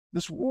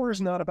This war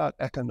is not about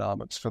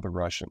economics for the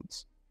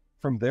Russians.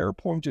 From their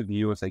point of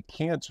view, if they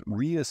can't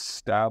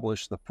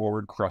reestablish the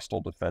forward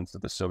crustal defense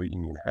that the Soviet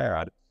Union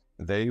had,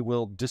 they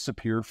will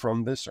disappear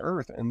from this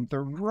earth. And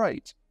they're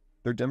right.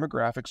 Their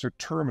demographics are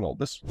terminal.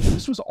 This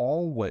was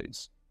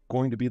always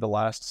going to be the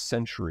last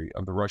century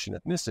of the Russian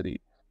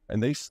ethnicity.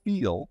 And they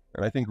feel,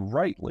 and I think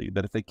rightly,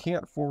 that if they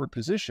can't forward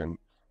position,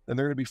 then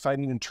they're going to be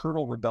fighting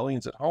internal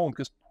rebellions at home,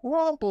 because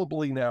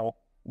probably now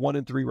 1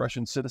 in 3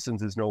 Russian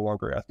citizens is no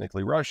longer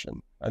ethnically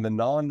Russian. And the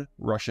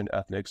non-Russian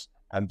ethnics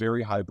had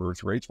very high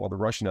birth rates, while the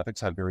Russian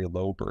ethnics had very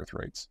low birth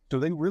rates. So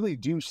they really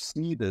do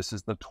see this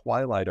as the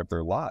twilight of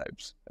their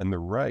lives, and they're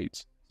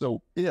right.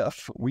 So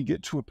if we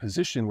get to a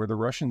position where the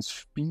Russians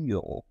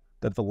feel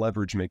that the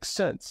leverage makes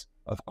sense,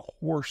 of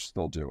course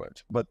they'll do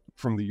it. But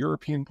from the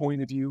European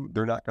point of view,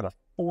 they're not going to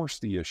force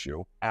the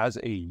issue as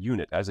a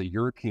unit, as a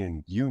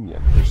European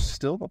Union. There's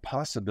still the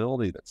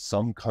possibility that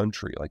some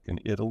country like in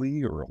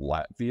Italy or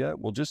Latvia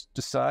will just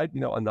decide,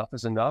 enough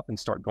is enough and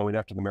start going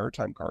after the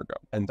maritime cargo.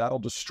 And that'll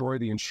destroy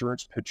the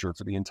insurance picture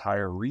for the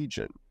entire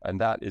region. And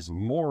that is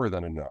more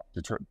than enough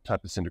to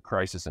type us into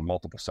crisis in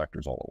multiple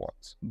sectors all at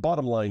once.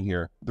 Bottom line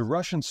here, the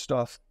Russian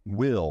stuff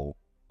will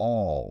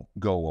all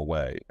go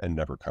away and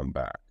never come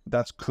back.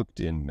 That's cooked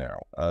in now.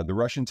 The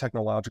Russian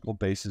technological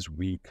base is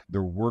weak.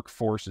 Their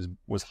workforce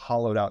was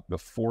hollowed out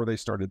before they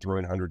started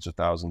throwing hundreds of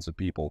thousands of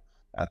people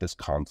at this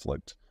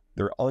conflict.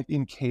 They're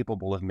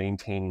incapable of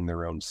maintaining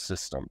their own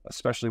system,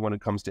 especially when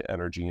it comes to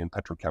energy and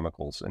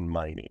petrochemicals and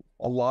mining.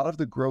 A lot of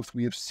the growth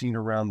we have seen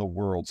around the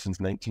world since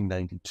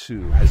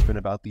 1992 has been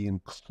about the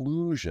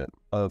inclusion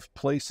of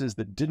places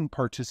that didn't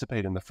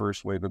participate in the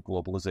first wave of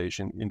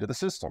globalization into the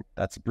system.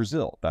 That's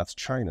Brazil, that's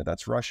China,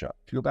 that's Russia.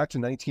 If you go back to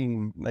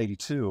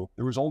 1992,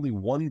 there was only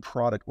one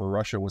product where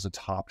Russia was a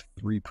top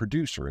 3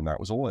 producer, and that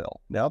was oil.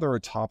 Now they're a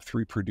top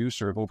 3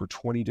 producer of over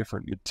 20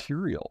 different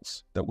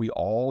materials that we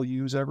all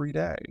use every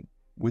day.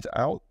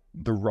 Without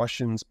the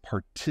Russians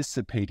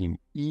participating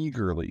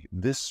eagerly,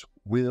 this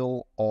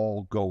will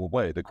all go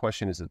away. The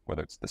question is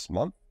whether it's this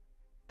month,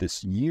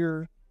 this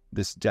year,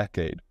 this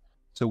decade.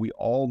 So we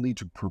all need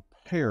to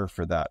prepare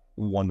for that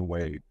one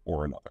way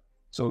or another.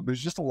 So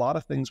there's just a lot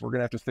of things we're going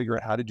to have to figure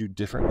out how to do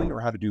differently or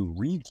how to do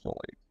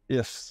regionally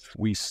if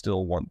we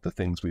still want the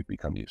things we've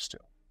become used to.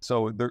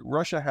 So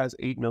Russia has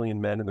 8 million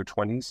men in their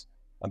 20s.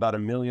 About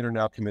 1 million are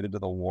now committed to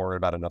the war,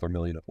 about another 1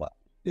 million have left.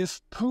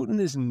 If Putin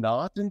is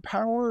not in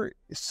power,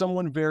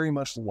 someone very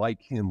much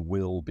like him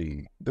will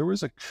be. There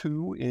was a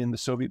coup in the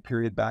Soviet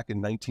period back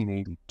in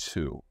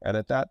 1982. And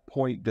at that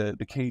point, the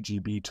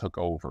KGB took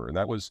over. And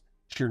that was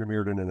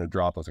Chernomyrdin and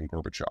Andropov and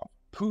Gorbachev.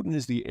 Putin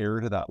is the heir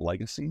to that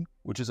legacy,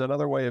 which is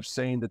another way of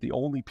saying that the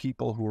only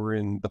people who are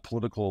in the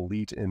political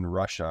elite in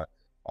Russia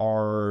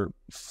are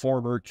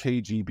former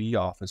KGB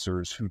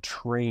officers who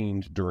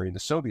trained during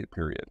the Soviet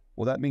period.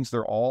 Well, that means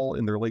they're all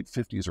in their late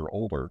 50s or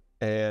older,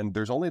 and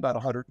there's only about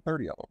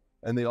 130 of them.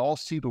 And they all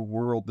see the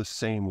world the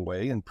same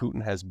way, and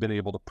Putin has been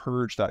able to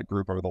purge that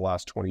group over the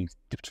last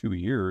 22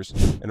 years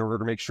in order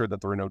to make sure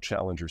that there are no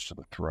challengers to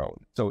the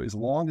throne. So as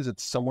long as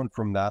it's someone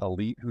from that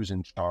elite who's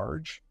in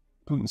charge,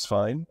 Putin's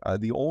fine.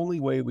 The only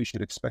way we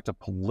should expect a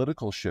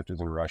political shift in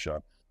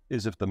Russia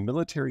is if the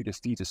military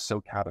defeat is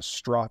so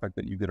catastrophic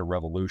that you get a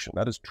revolution.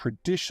 That is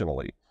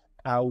traditionally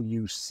how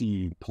you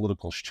see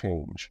political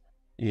change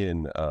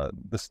in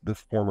the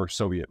former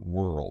Soviet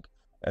world.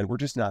 And we're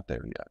just not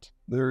there yet.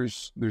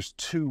 There's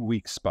 2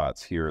 weak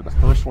spots here. The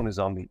first one is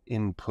on the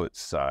input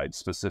side,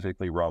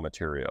 specifically raw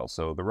material.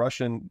 So the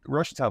Russians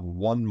have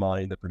one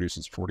mine that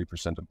produces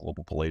 40% of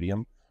global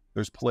palladium.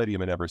 There's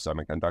palladium in every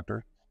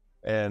semiconductor.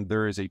 And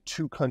there is a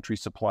 2-country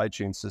supply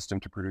chain system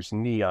to produce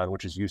neon,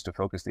 which is used to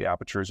focus the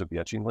apertures of the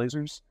etching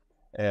lasers.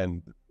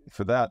 And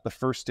for that, the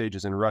first stage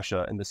is in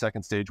Russia, and the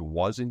second stage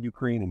was in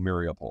Ukraine and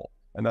Mariupol,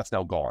 and that's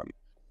now gone.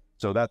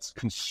 So that's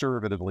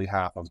conservatively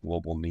half of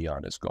global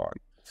neon is gone.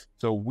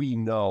 So we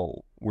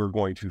know we're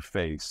going to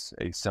face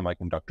a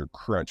semiconductor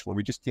crunch where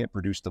we just can't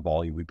produce the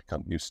volume we've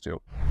become used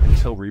to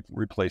until we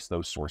replace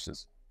those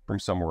sources from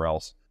somewhere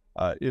else.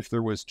 If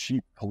there was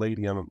cheap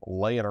palladium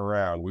laying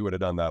around, we would have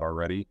done that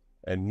already.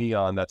 And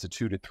neon, that's a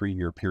 2 to 3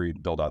 year period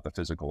to build out the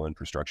physical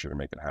infrastructure to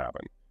make it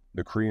happen.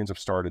 The Koreans have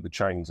started, the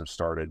Chinese have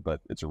started, but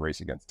it's a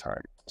race against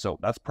time. So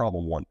that's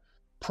problem 1.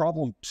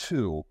 Problem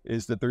 2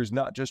 is that there's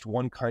not just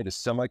one kind of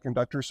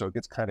semiconductor, so it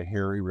gets kind of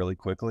hairy really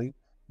quickly.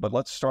 But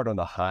let's start on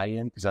the high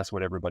end, because that's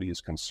what everybody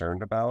is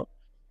concerned about.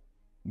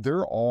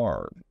 There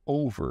are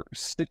over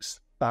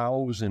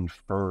 6,000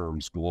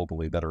 firms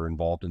globally that are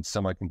involved in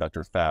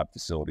semiconductor fab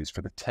facilities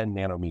for the 10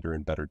 nanometer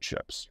and better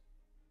chips.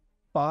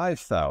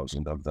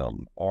 5,000 of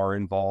them are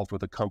involved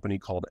with a company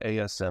called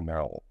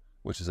ASML,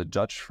 which is a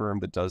Dutch firm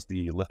that does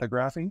the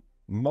lithography.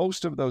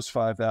 Most of those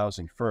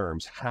 5,000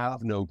 firms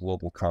have no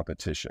global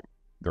competition.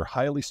 They're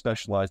highly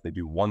specialized. They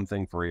do one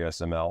thing for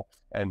ASML,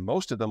 and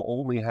most of them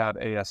only have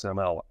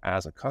ASML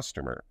as a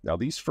customer. Now,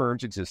 these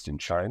firms exist in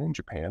China and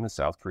Japan and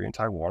South Korea and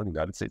Taiwan, the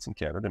United States and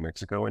Canada,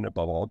 Mexico, and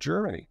above all,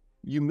 Germany.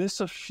 You miss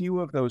a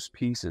few of those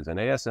pieces, and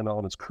ASML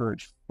in its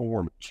current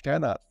form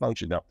cannot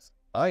function. Now,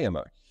 I am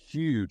a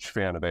huge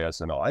fan of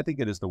ASML. I think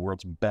it is the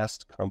world's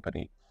best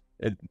company.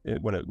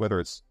 Whether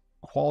it's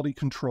quality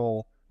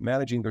control,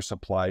 managing their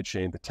supply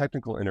chain, the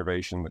technical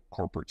innovation, the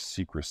corporate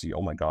secrecy.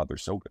 Oh my God, they're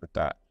so good at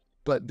that.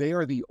 But they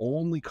are the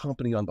only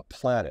company on the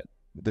planet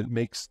that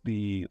makes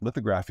the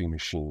lithography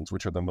machines,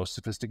 which are the most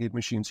sophisticated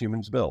machines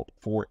humans build,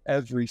 for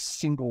every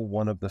single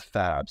one of the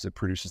fabs that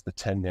produces the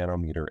 10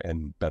 nanometer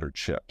and better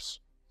chips.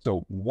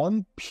 So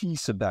one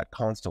piece of that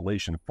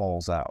constellation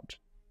falls out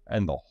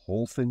and the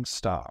whole thing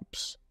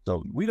stops.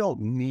 So we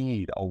don't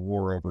need a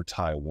war over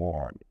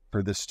Taiwan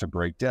for this to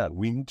break down.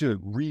 We need to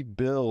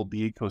rebuild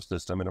the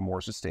ecosystem in a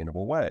more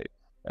sustainable way.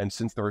 And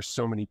since there are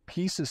so many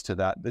pieces to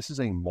that, this is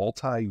a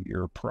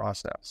multi-year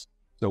process.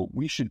 So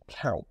we should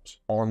count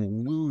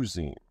on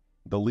losing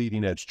the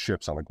leading edge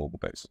chips on a global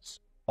basis.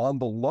 On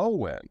the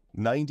low end,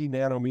 90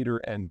 nanometer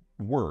and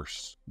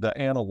worse, the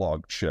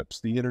analog chips,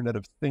 the Internet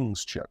of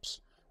Things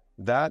chips,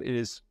 that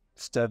is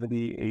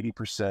 70,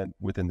 80%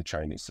 within the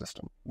Chinese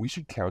system. We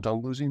should count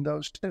on losing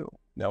those too.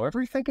 Now,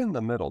 everything in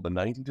the middle, the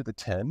 90 to the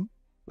 10,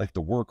 like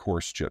the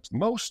workhorse chips,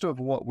 most of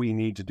what we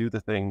need to do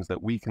the things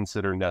that we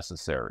consider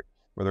necessary,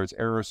 whether it's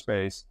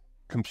aerospace,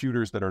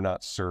 computers that are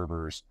not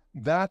servers,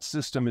 that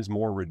system is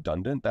more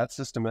redundant. That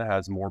system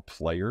has more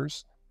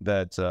players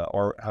that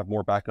have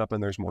more backup,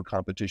 and there's more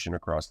competition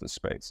across the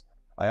space.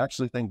 I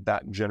actually think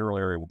that general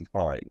area will be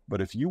fine.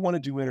 But if you want to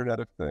do Internet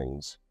of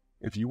Things,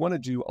 if you want to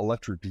do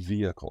electric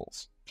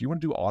vehicles, if you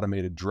want to do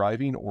automated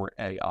driving or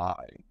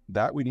AI,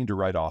 that we need to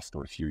write off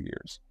for a few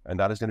years. And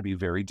that is going to be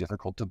very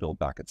difficult to build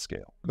back at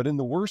scale. But in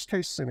the worst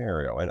case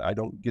scenario, and I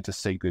don't get to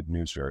say good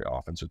news very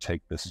often, so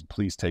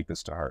please take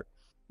this to heart.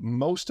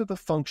 Most of the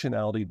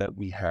functionality that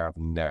we have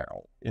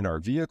now in our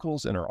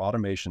vehicles, in our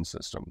automation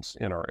systems,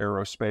 in our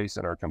aerospace,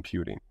 and our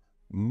computing,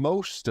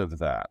 most of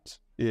that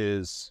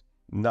is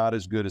not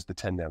as good as the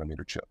 10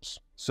 nanometer chips.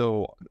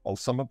 So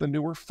some of the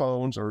newer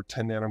phones are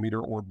 10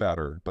 nanometer or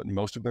better, but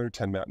most of them are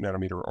 10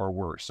 nanometer or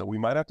worse. So we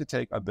might have to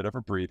take a bit of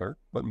a breather,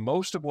 but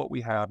most of what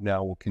we have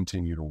now will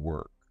continue to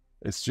work.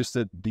 It's just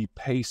that the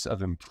pace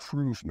of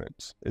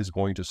improvement is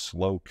going to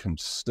slow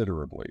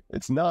considerably.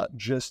 It's not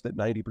just that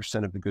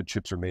 90% of the good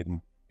chips are made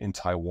in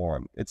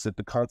Taiwan. It's that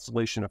the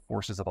constellation of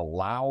forces that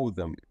allow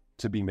them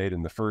to be made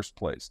in the first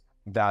place,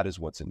 that is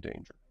what's in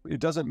danger.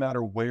 It doesn't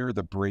matter where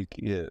the break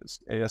is.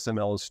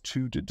 ASML is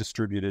too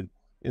distributed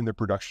in the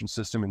production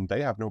system, and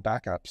they have no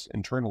backups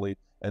internally,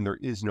 and there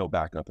is no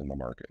backup in the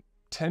market.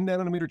 10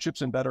 nanometer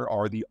chips and better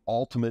are the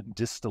ultimate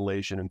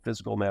distillation and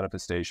physical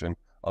manifestation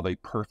of a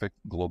perfect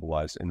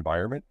globalized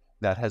environment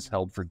that has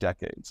held for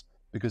decades,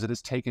 because it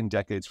has taken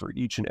decades for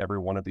each and every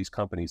one of these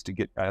companies to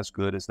get as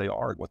good as they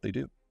are at what they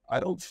do. I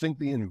don't think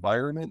the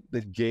environment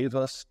that gave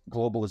us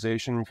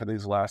globalization for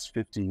these last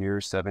 50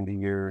 years, 70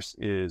 years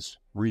is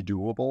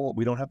redoable.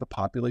 We don't have the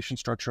population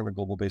structure on a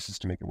global basis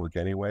to make it work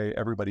anyway.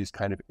 Everybody's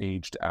kind of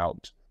aged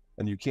out,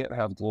 and you can't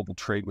have global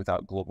trade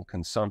without global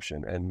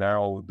consumption. And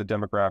now the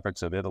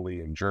demographics of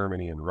Italy and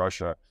Germany and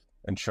Russia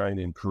and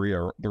China and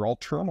Korea, they're all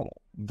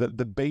terminal.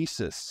 The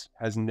basis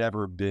has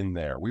never been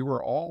there. We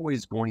were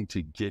always going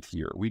to get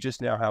here. We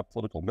just now have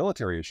political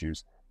military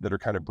issues that are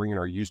kind of bringing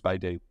our use by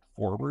date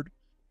forward.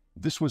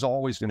 This was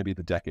always going to be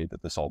the decade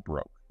that this all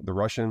broke. The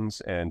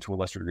Russians, and to a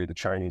lesser degree, the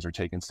Chinese, are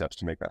taking steps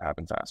to make that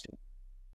happen faster.